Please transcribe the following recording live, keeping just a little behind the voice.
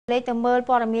លេខទៅមើល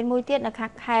ព័ត៌មានមួយទៀតនៅខា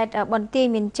ងខេត្តបន្ទាយ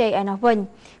មានជ័យឯនោះវិញ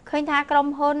ឃើញថាក្រុម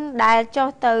ហ៊ុនដែលចុះ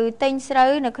ទៅទិញស្រូ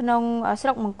វនៅក្នុងស្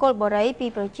រុកមង្គលបុរីពី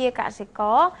ប្រជាកសិក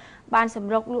របានស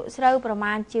ម្រុកលក់ស្រូវប្រ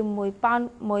មាណជា1000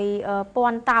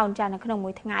តោនចានៅក្នុង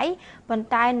មួយថ្ងៃប៉ុន្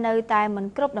តែនៅតែមិន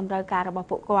គ្រប់តម្រូវការរបស់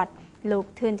ពួកគាត់លោក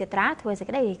ធឿនចត្រាធ្វើសេច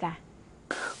ក្តីរាយការណ៍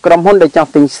ក្រុមហ៊ុនដែលចោះ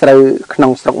ទិញស្រូវក្នុ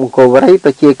ងស្រុកមង្គលបុរីប្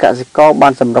រជាកសិករបា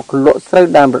នសម្រុកលក់ស្រូវ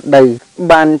ដើមរដូវ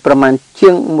បានប្រមាណជា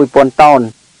ង1000តោន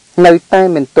នៅតែ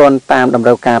មិនទាន់តាមតម្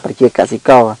រូវការប្រជាកសិ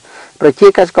ករ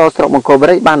ស្រុកមង្គលបុ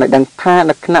រីបានឲ្យដឹងថា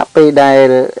នៅខណៈពេលដែល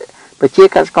ប្រជា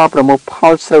កសិករប្រមូលផ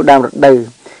លស្រូវដើមរដូវ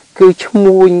គឺឈ្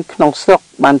មួញក្នុងស្រុក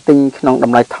បានទិញក្នុងត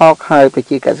ម្លៃថោកហើយប្រ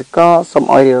ជាកសិករសូម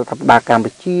ឲ្យរដ្ឋាភិបាលកម្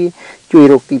ពុជាជួយ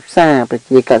រកទីផ្សារប្រ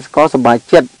ជាកសិករសប្បាយ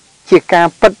ចិត្តជាការ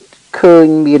ពិតឃើញ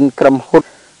មានក្រុមហ៊ុន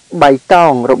បៃត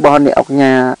ងរបស់អ្នកអង្គ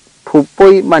ការភូពុ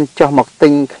យបានចុះមកទិ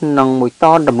ញក្នុង1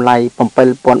តោនតម្លៃ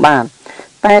7000បាត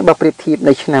តែបើប្រៀបធៀប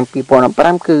នៅឆ្នាំ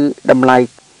2015គឺតម្លៃ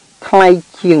ថ្លៃ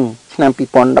ជាងឆ្នាំ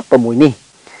2016នេះ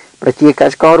ប្រជាក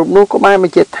សិកររូបនោះក៏បានប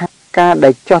ញ្ជាក់ថាការដែ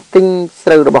លចោះទិញស្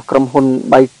រូវរបស់ក្រុមហ៊ុន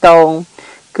បៃតង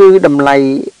គឺតម្លៃ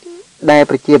ដែល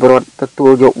ប្រជាពលរដ្ឋទទួ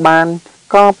លយកបាន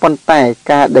ក៏ប៉ុន្តែ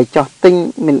ការដែលចោះទិញ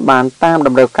មិនបានតាមត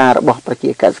ម្រូវការរបស់ប្រជា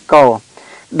កសិករ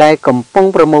ដែលកំពុង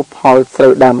ប្រមូលផលស្រូ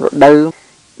វដើមរដូវ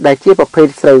ដែលជាប្រភេទ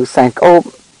ស្រូវសែនក្អូប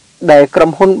ដែលក្រុ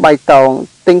មហ៊ុនបៃតង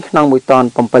ទិញក្នុង1តោន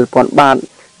7000បាត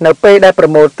នៅពេលដែលប្រ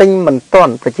មូលទិញមិនទា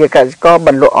ន់ប្រជាកសិករ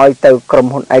បានលក់ឲ្យទៅក្រុម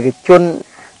ហ៊ុនឯកជន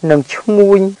និងឈ្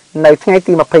មួញនៅថ្ងៃ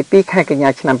ទី22ខែកញ្ញា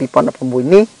ឆ្នាំ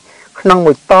2016នេះក្នុង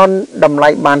1តោនតម្លៃ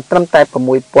បានត្រឹមតែ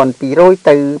6200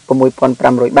ទៅ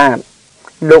6500បាត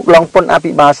លោកឡុងពុនអ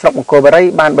ភិបាលស្រុកមង្គលបុរី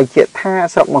បានបញ្ជាក់ថា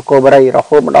ស្រុកមង្គលបុរីរ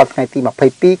ហូតមកដល់ថ្ងៃទី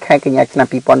22ខែកញ្ញាឆ្នាំ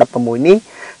2016នេះ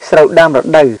ស្រូវដើមរ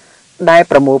ដូវដែល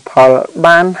ប្រមូលផល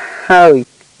បានហើយ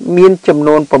មានចំ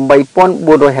នួន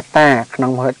8400ហិកតាក្នុ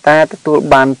ង1ហិកតាទទួល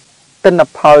បានទិន្ន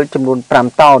ផលចំនួន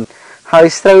5តោនហើយ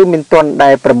ស្រូវមិនទាន់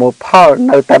ដែលប្រមូលផល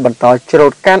នៅតែបន្តច្រូ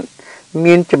តកាត់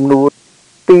មានចំនួន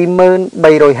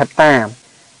2300ហិកតា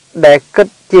ដែលគិត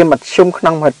ជាមធ្យមក្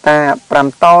នុង1ហិកតា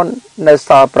5តោននៅស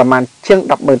ល់ប្រមាណជាង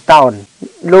100,000តោន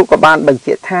លោកក៏បានបញ្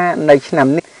ជាក់ថានៅឆ្នាំ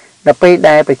នេះដល់ពេល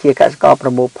ដែលប្រជាកសិករប្រ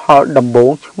មូលផលដំបូ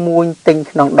ងឈ្មួញទិញ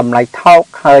ក្នុងតម្លៃថោក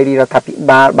ហើយរដ្ឋាភិ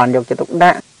បាលបានយកចិត្តទុក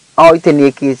ដាក់ឲ្យធនា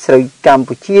គារស្រូវកម្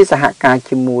ពុជាសហការ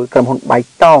ជាមួយក្រុមហ៊ុនបៃ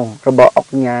តងរបស់អង្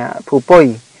គការភូពុយ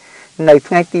នៅ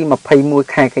ថ្ងៃទី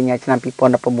21ខែកញ្ញាឆ្នាំ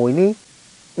2016នេះ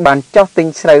បានចុះទិញ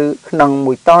ស្រូវក្នុង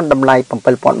1តោនតម្លៃ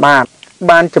7000បាត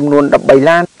បានចំនួន13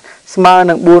ឡានស្មើ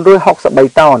នឹង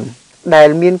463តោនដែល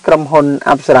មានក្រុមហ៊ុន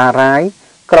អប្សរារាយ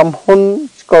ក្រុមហ៊ុន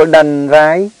Golden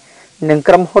Rai និង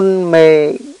ក្រុមហ៊ុន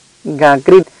Mega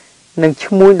Grid និង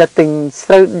ឈ្មួញដែលទិញស្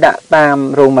រូវដាក់តាម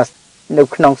រោងម៉ាស៊ីននៅ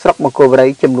ក្នុងស្រុកមង្គលបុរី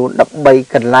ចំនួន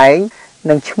13កន្លែង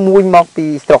និងឈ្មួញមកពី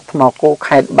ស្រុកថ្មគោ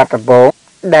ខេត្តបាត់ដំបង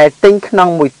ដែលទិញក្នុង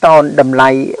1តោនតម្លៃ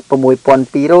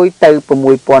6200ទៅ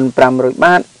6500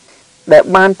បាតដែល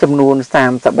បានចំនួន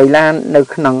33ឡាននៅ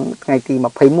ក្នុងថ្ងៃទី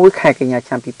21ខែកញ្ញា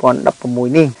ឆ្នាំ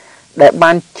2016នេះដែល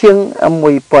បានជាង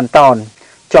1000តោន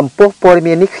ចំពោះព័ត៌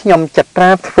មាននេះខ្ញុំចត្រា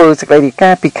ធ្វើសេចក្តីរាយកា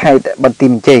រណ៍ពីខេត្តបន្ទាយ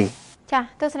មានជ័យចា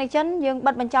ទស្សនិកជនយើង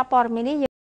បិទបញ្ចប់ព័ត៌មាននេះ